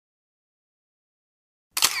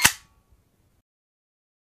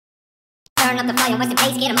turn up the volume, what's the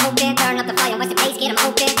bass, get 'em open, turn up the volume, what's the bass, get 'em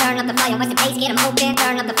open, turn up the volume, what's the bass, get 'em open,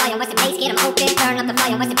 turn up the volume, what's the bass, get 'em open, turn up the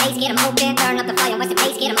volume, what's the bass, get 'em open, turn up the volume, what's the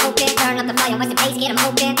bass, get 'em open, turn up the volume, what's the bass, get 'em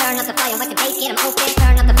open, turn up the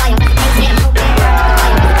volume, what's the bass, get 'em open, turn up the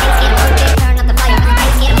volume, what's the bass, get 'em open, turn up the volume, what's the bass, get 'em open, turn up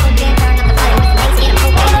the volume, what's the bass, get 'em open, turn up the volume, what's the bass, get 'em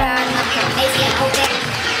open, turn up the bass, get 'em open.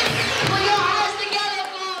 Put your hands together,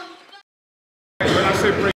 mom. When I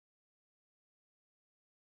say break.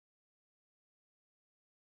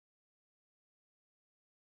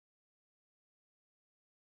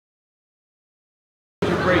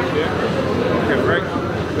 Break, yeah? Okay, break.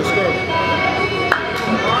 Let's go.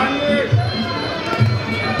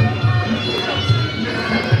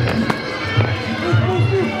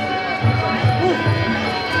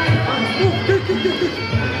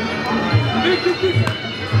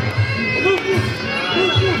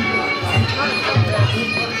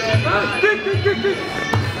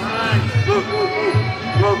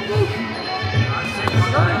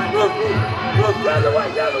 The other way,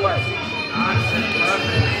 the other way.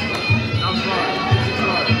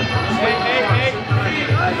 Hey.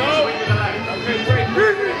 Go. Okay, break.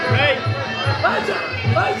 Break. Lights up.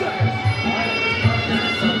 Lights up.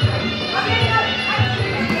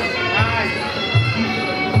 Nice.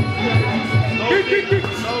 Kick.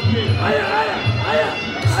 Higher.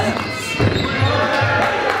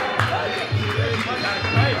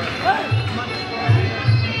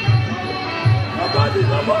 Nobody.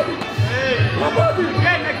 Nobody.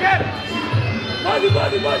 Again. Body.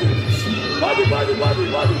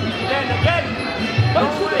 Again.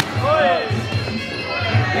 Don't wait.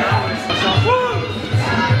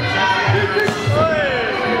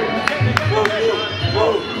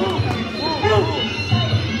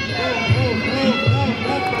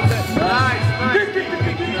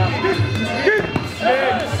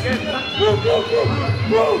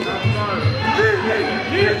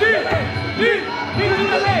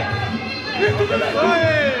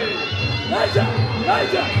 Lights up.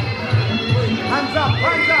 Hands up.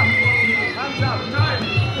 Time.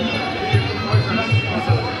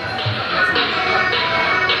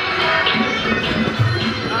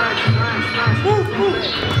 Nice. Move.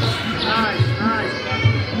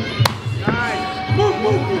 Nice. Move.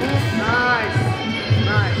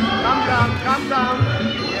 Nice. Calm down.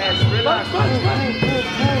 Yes, relax.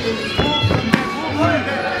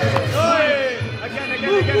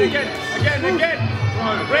 Move. Again.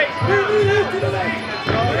 Break.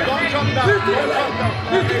 Don't jump down.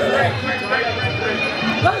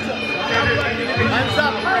 Hands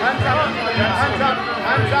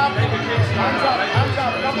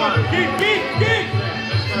up. Come on. Kick.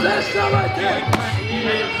 That's all right there.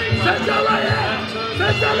 That's all right there.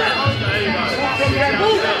 That's all right.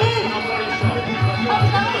 Move.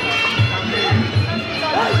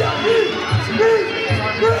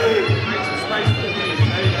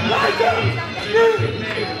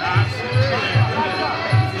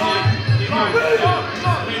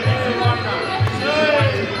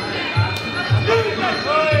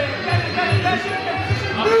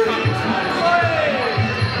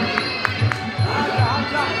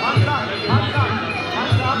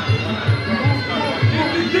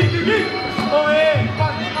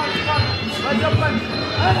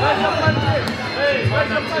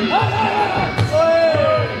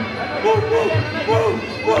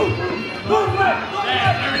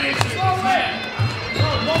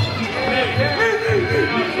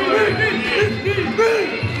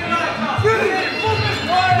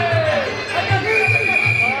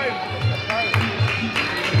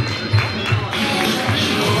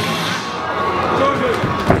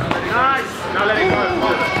 Now let it go.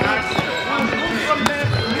 Nice. Move from there.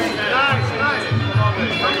 Nice.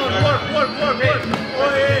 Work. Nice.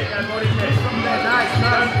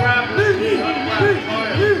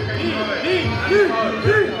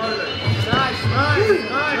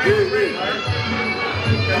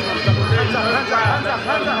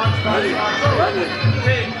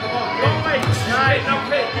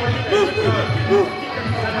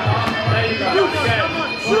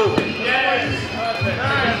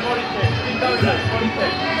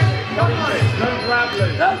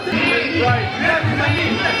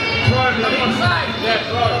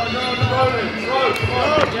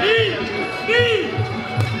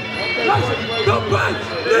 Grab. Don't grab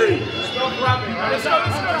loose. Right. Stop grabbing. Let's go.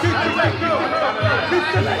 Kick the leg.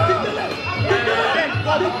 Kick the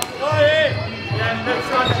leg. Yeah, let's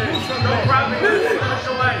touch it. Don't grab it. Push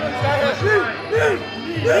away.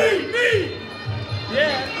 Knee.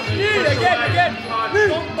 Yeah. Knee again.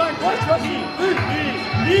 Don't punch.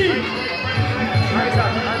 Knee. Hands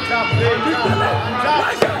up.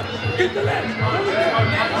 Kick the leg. Hands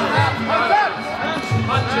up.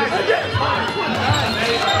 Punch it.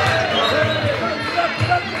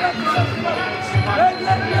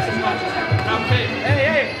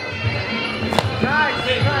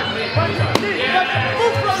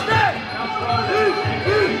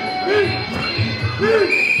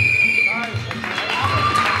 Peace.